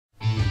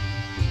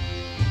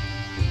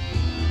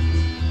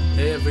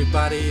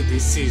everybody,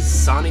 this is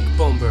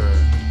SonicBomber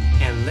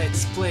and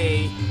let's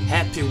play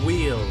Happy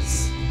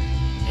Wheels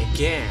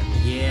again.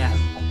 Yeah,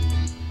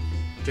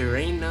 there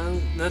ain't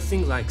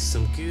nothing like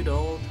some good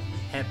old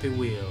Happy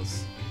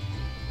Wheels.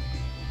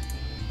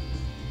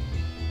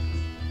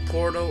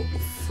 Portal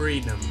of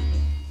Freedom.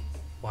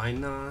 Why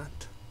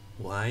not?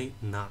 Why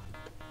not?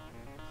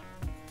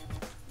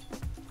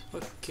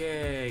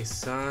 Okay,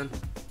 son,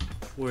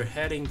 we're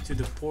heading to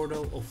the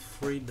Portal of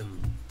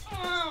Freedom.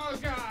 Oh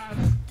god!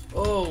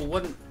 Oh,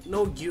 what?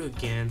 No, you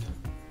again.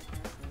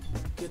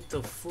 Get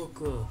the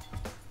fuck up.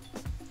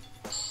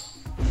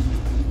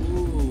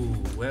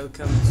 Ooh,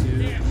 welcome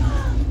to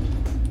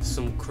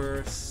some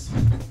curse.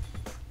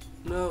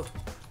 No.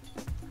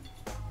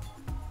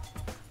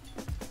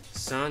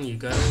 Son, you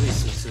gotta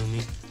listen to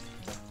me.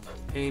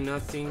 Ain't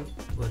nothing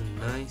but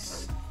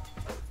nice.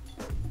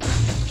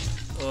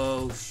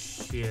 Oh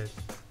shit.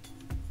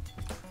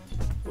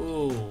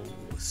 Oh,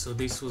 so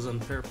this was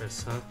on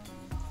purpose, huh?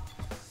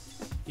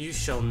 You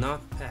shall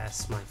not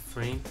pass, my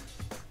friend.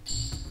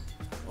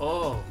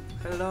 Oh,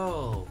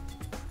 hello.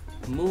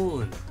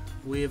 Moon,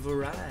 we've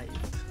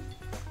arrived.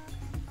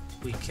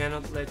 We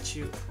cannot let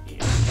you in.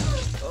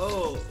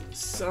 Oh,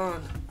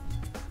 son,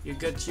 you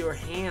got your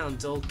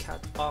hands all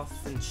cut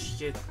off and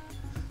shit.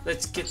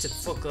 Let's get the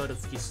fuck out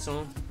of here,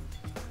 son.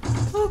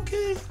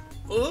 Okay.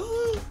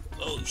 Oh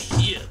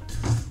shit.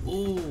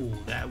 Ooh,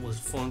 that was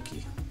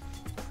funky.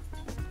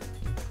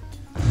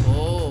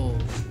 Oh.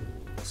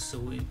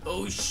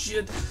 Oh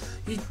shit,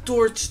 he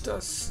torched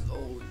us.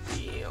 Oh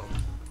damn.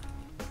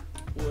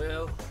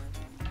 Well,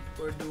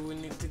 where do we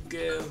need to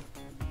go?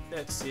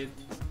 That's it.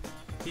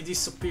 He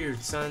disappeared,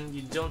 son.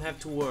 You don't have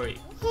to worry.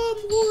 I'm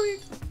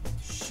worried.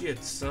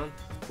 Shit, son.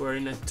 We're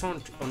in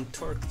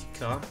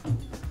Antarctica.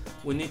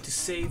 We need to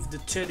save the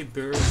teddy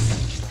bears.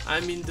 I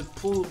mean the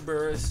polar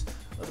bears.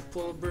 The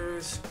polar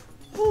bears.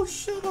 Oh,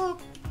 shut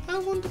up. I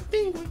want the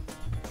penguin.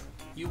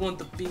 You want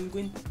the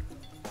penguin?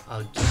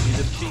 I'll give you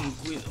the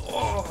penguin.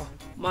 Oh,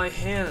 my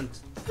hand.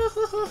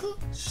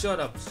 Shut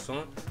up,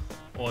 son.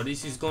 Oh,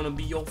 this is gonna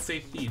be your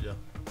fate either.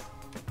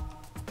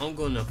 I'm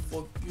gonna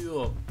fuck you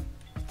up.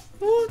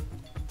 What?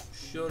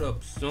 Shut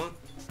up, son.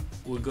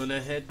 We're gonna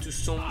head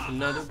to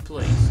another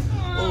place.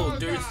 Oh,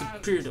 there's the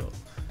portal.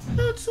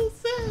 Not so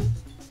fast.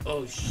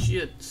 Oh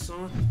shit,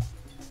 son.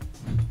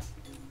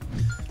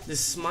 The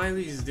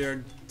smiley is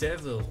their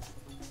devil.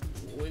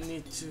 We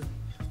need to.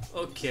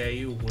 Okay,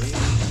 you win.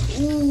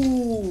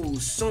 Ooh,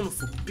 son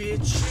of a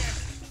bitch.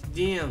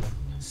 Damn,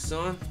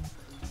 son.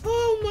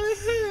 Oh, my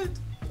head.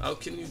 How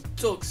can you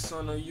talk,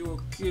 son? Are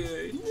you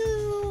okay?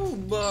 No,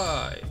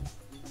 bye.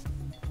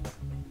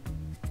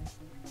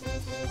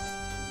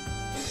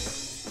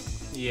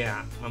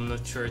 Yeah, I'm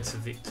not sure it's a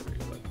victory,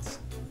 but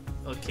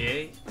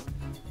okay.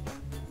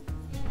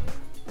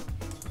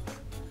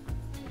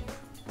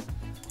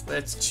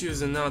 Let's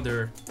choose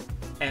another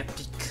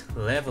epic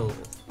level.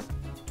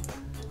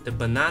 The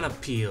banana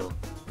peel.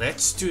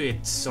 Let's do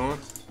it, son.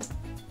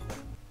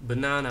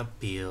 Banana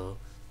peel.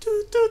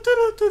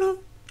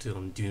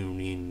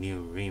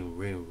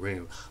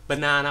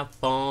 Banana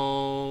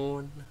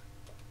phone.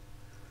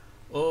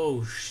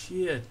 Oh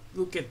shit.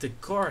 Look at the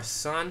car,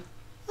 son.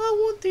 I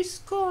want this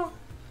car.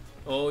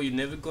 Oh, you're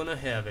never gonna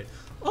have it.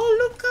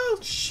 Oh, look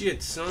out.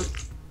 Shit, son.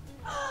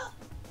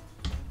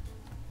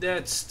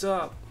 Dad,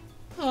 stop.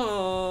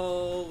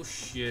 Oh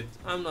shit.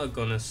 I'm not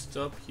gonna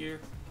stop here.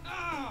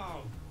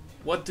 Oh!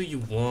 What do you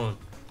want?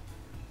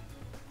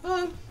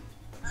 A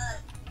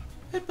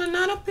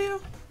banana peel?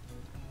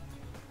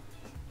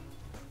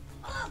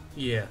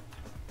 Yeah.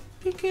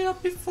 Pick it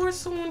up before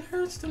someone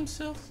hurts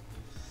themselves.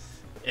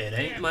 It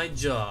ain't my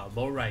job.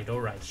 Alright,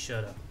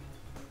 shut up.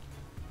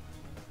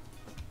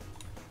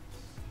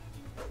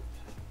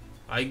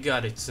 I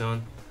got it,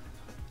 son.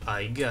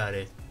 I got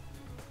it.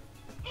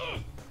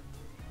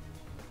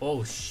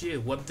 Oh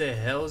shit, what the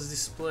hell is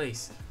this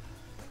place?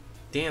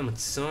 Damn it,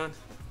 son.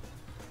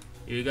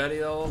 You got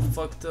it all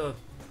fucked up.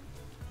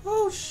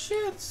 Oh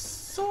shit,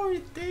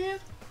 sorry, Dad.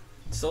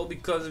 It's all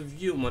because of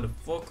you,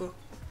 motherfucker.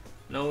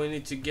 Now we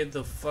need to get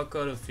the fuck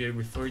out of here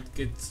before it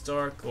gets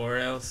dark, or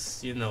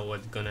else you know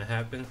what's gonna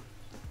happen.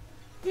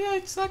 Yeah,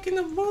 it's like in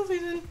the movie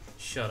then.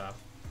 Shut up.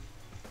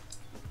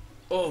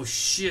 Oh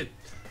shit,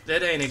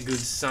 that ain't a good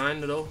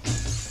sign though.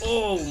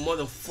 Oh,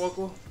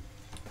 motherfucker.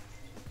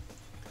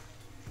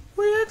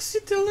 We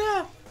exit the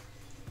lab.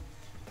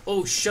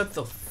 Oh, shut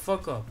the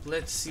fuck up.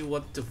 Let's see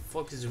what the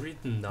fuck is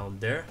written down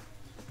there.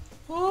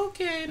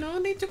 Okay, no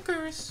need to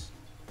curse.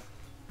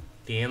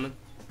 Damn it.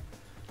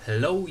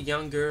 Hello,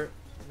 younger.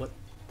 What?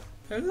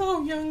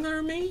 Hello,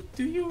 younger me.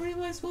 Do you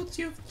realize what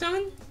you've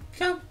done?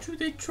 Come to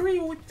the tree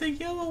with the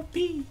yellow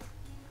bee.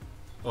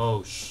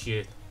 Oh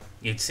shit.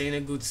 It ain't a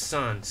good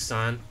sign,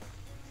 son.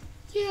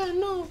 Yeah,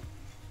 no.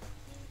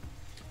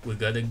 We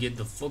gotta get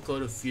the fuck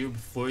out of here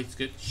before it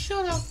gets.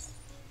 Shut up.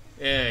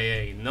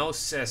 Hey, no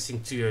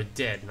sassing to your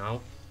dad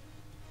now.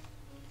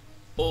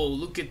 Oh,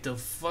 look at the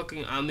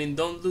fucking. I mean,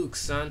 don't look,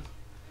 son.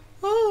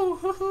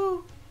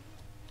 Oh,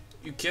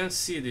 you can't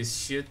see this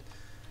shit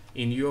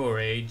in your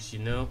age, you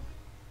know.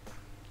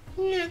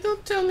 Yeah,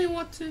 don't tell me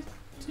what to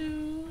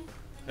do.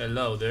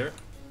 Hello there.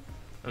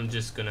 I'm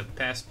just gonna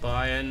pass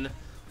by and...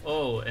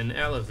 Oh, an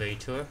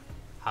elevator.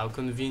 How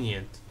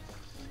convenient.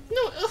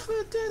 No,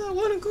 Dad, I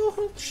wanna go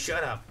home.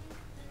 Shut up.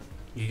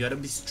 You gotta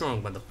be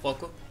strong,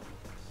 motherfucker.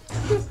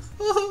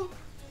 Oh,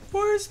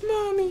 where's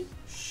mommy?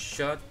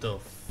 Shut the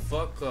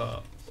fuck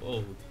up.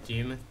 Oh,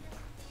 damn it.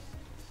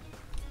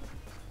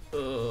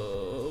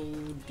 Oh,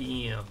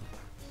 damn.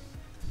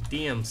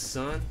 Damn,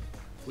 son.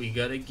 We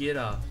gotta get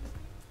up.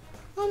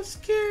 I'm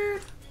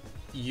scared.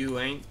 You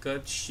ain't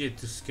got shit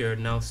to scare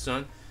now,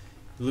 son.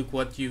 Look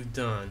what you've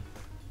done.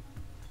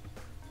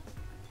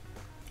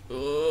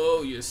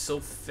 Oh, you're so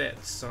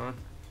fat, son.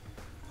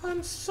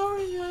 I'm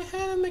sorry, I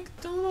had a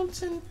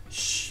McDonald's and...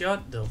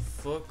 Shut the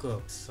fuck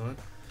up, son.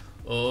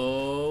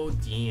 Oh,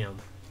 damn.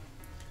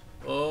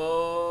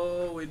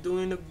 Oh, we're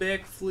doing a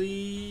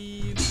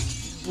backflip.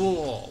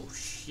 Oh,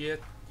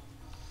 shit.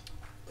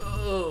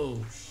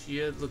 Oh,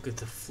 shit, look at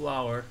the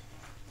flower.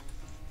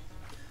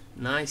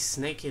 Nice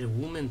naked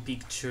woman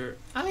picture.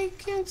 I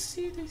can't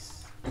see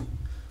this.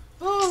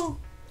 Oh,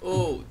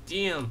 oh,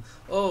 damn.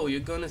 Oh, you're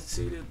gonna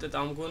see that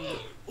I'm gonna...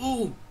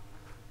 Oh,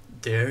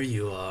 there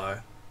you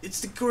are.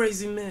 It's the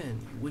crazy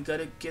man. We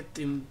gotta get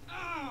him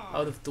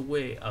out of the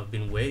way. I've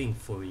been waiting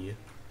for you.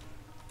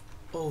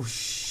 Oh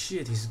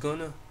shit, he's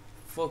gonna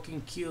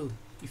fucking kill.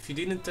 If you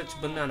didn't touch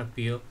banana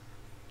peel,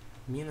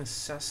 me and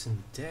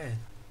assassin dead.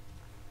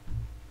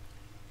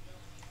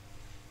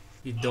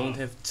 You don't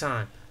have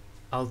time.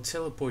 I'll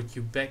teleport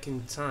you back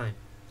in time.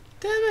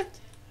 Damn it!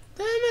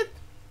 Damn it!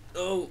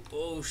 Oh,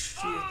 oh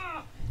shit.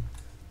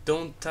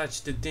 Don't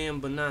touch the damn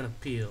banana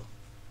peel.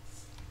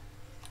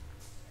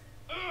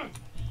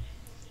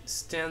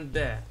 Stand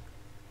back.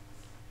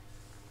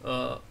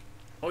 Are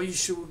you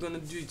sure we're gonna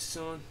do it,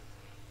 son?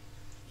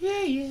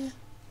 Yeah, yeah.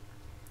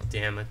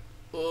 Damn it.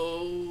 Oh,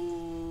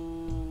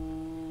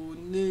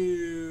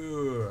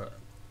 no.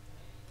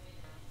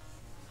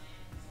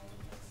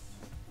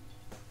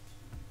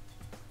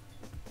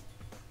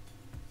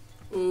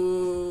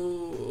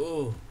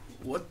 Oh,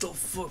 what the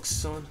fuck,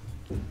 son?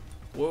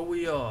 Where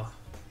we are?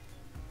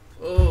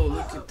 Oh,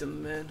 look at the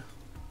man.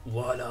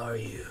 What are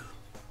you?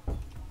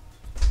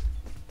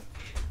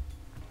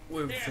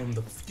 We're from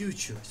the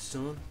future,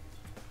 son.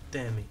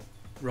 Damn it,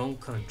 wrong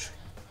country.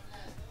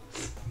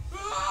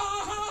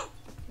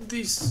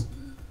 This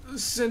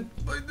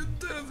sent by the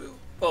devil.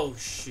 Oh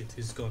shit,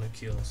 he's gonna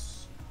kill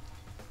us.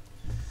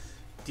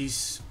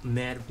 This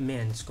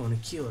madman is gonna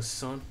kill us,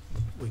 son.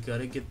 We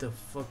gotta get the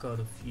fuck out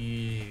of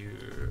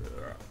here.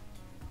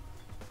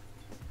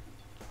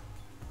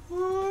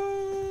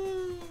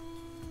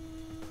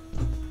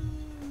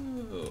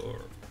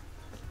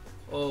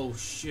 Oh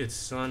shit,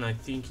 son, I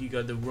think you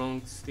got the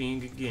wrong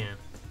thing again.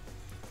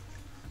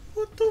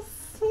 What the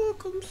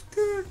fuck? I'm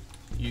scared.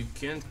 You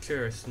can't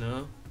curse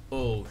now.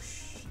 Oh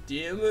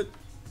damn it.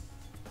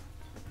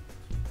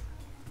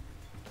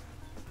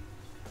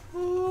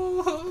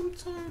 Oh, I'm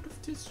tired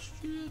of this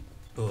shit.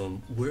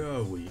 Where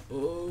are we?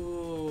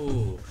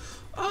 Oh.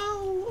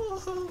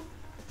 Oh.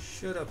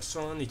 Shut up,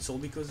 son. It's all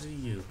because of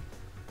you.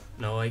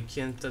 Now I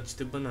can't touch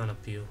the banana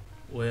peel.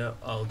 Well,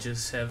 I'll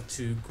just have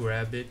to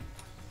grab it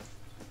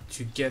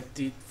to get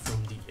it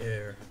from the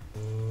air.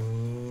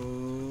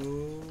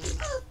 Oh.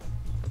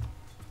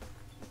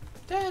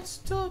 Dad,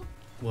 stop.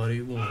 What do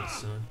you want,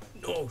 son?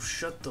 No,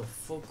 shut the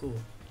fuck up.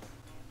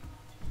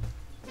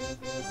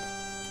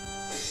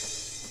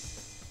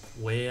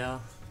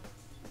 Well,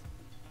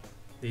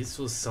 this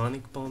was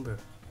SonicBomber,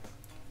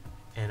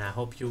 and I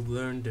hope you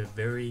learned the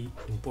very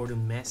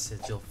important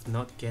message of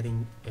not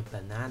getting a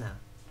banana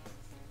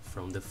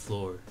from the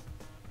floor.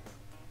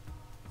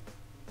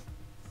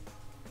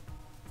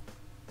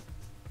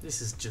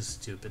 This is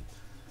just stupid.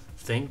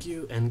 Thank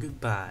you and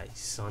goodbye,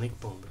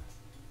 SonicBomber.